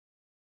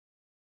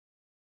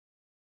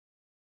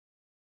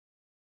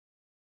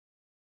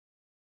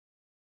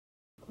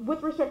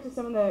with respect to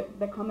some of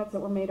the comments that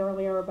were made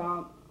earlier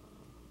about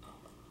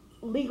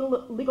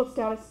legal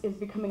status is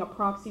becoming a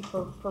proxy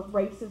for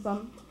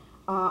racism.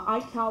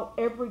 I tell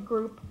every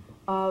group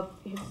of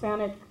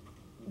Hispanic,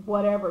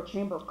 whatever,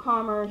 Chamber of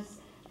Commerce,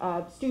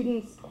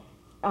 students,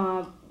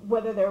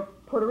 whether they're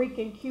Puerto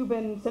Rican,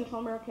 Cuban,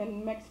 Central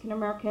American, Mexican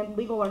American,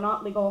 legal or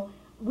not legal,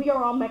 we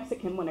are all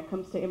Mexican when it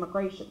comes to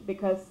immigration,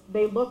 because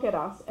they look at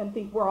us and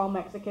think we're all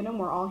Mexican and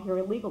we're all here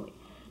illegally.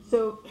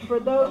 So for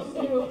those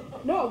who,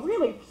 no,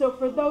 really, so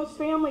for those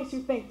families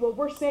who think, well,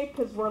 we're safe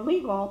because we're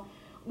legal,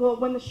 well,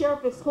 when the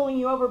sheriff is pulling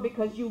you over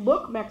because you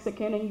look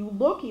Mexican and you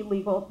look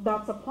illegal,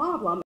 that's a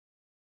problem.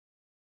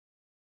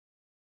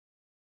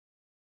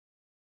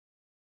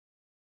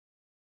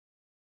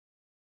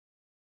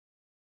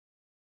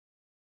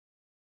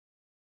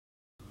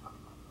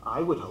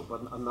 I would hope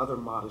another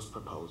modest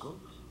proposal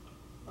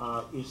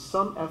is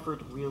some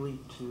effort really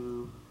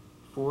to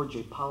forge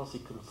a policy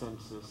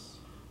consensus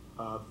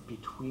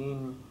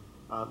between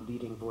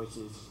leading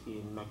voices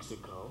in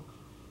Mexico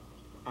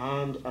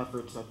and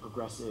efforts at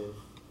progressive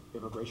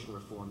immigration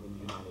reform in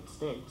the United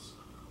States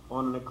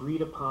on an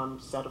agreed upon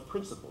set of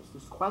principles.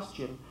 This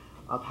question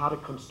of how to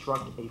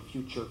construct a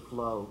future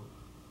flow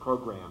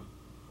program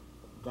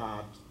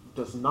that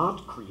does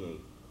not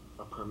create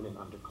a permanent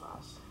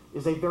underclass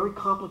is a very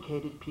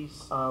complicated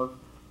piece of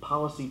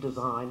policy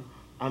design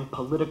and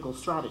political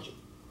strategy.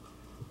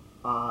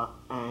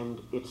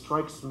 And it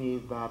strikes me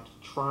that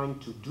trying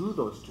to do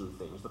those two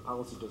things, the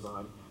policy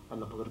design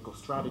and the political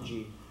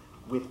strategy,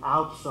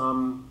 without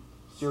some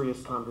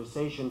serious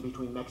conversation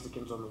between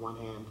Mexicans on the one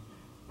hand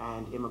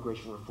and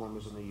immigration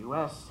reformers in the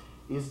US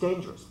is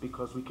dangerous,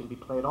 because we can be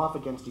played off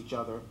against each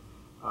other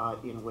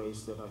in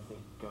ways that I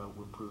think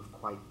will prove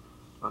quite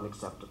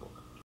unacceptable.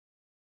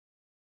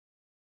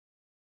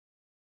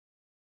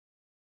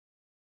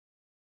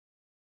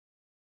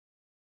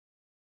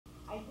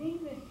 I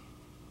think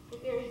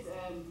that there's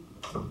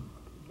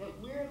that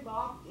we're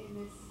locked in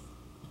this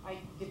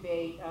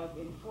debate of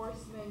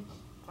enforcement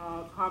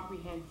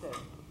comprehensive.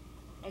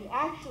 And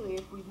actually,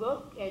 if we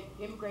look at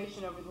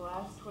immigration over the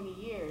last 20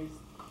 years,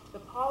 the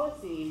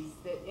policies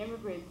that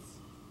immigrants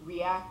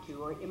react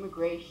to, or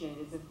immigration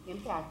is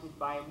impacted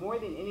by more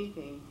than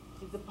anything,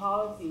 is the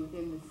policy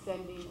within the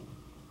sending,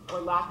 or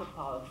lack of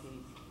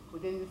policies,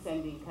 within the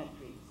sending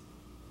countries.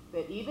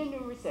 That even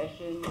in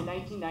recession in the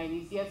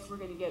 1990s, yes, we're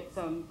going to get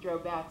some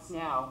drawbacks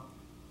now,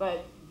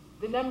 but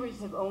the numbers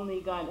have only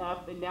gone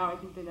up, and now I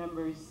think the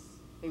numbers,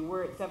 they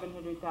were at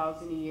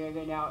 700,000 a year,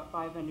 they're now at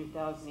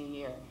 500,000 a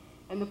year.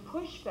 And the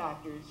push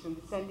factors from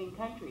the sending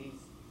countries,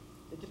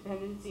 the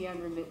dependency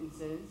on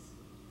remittances,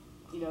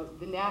 you know,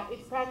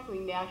 it's practically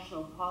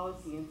national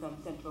policy in some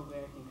Central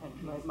American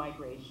countries, right.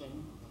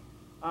 Migration.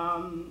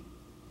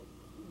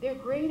 They're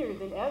greater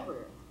than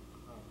ever.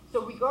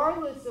 So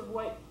regardless of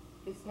what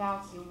is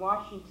passed in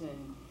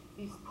Washington,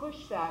 these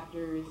push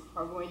factors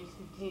are going to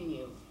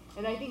continue.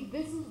 And I think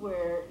this is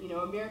where, you know,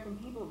 American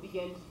people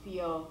begin to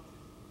feel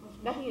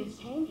nothing is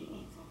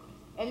changing.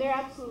 And they're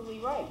absolutely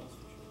right.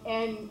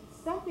 And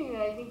something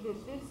that I think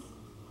that this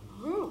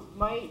group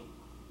might,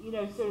 you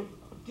know, sort of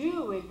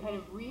do in kind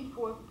of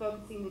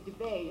refocusing the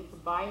debate, it's a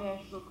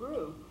binational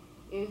group,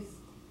 is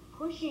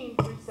pushing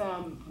for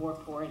some more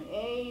foreign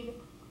aid.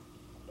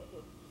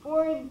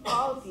 Foreign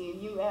policy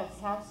in U.S.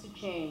 has to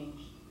change.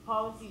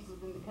 Policies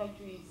within the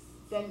country's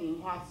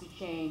sending has to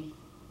change,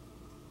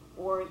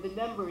 or the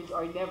numbers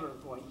are never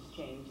going to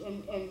change.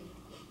 And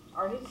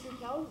our history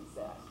tells us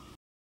that.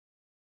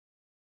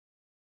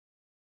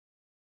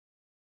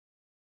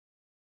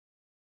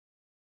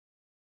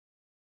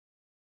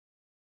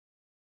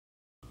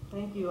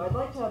 Thank you. I'd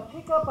like to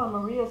pick up on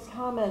Maria's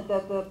comment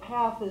that the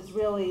path is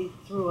really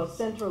through a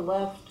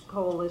center-left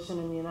coalition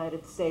in the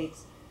United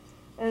States,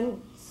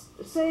 and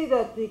say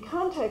that the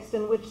context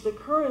in which the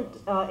current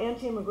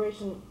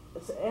anti-immigration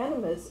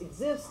animus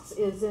exists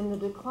is in the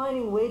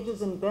declining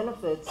wages and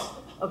benefits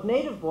of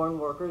native-born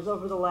workers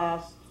over the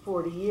last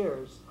 40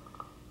 years.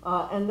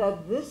 And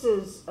that this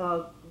is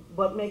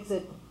what makes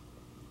it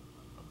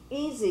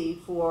easy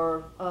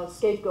for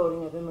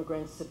scapegoating of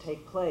immigrants to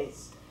take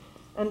place.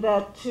 And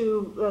that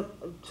to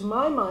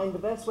my mind, the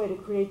best way to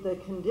create the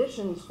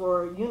conditions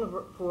for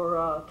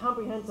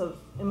comprehensive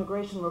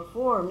immigration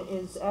reform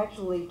is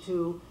actually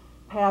to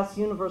pass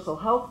universal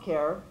health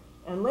care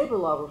and labor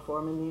law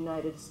reform in the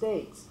United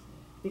States.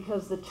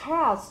 Because the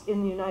task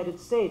in the United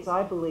States,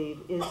 I believe,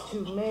 is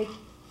to make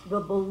the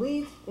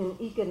belief in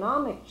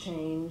economic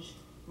change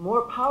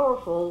more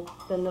powerful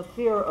than the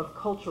fear of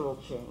cultural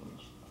change.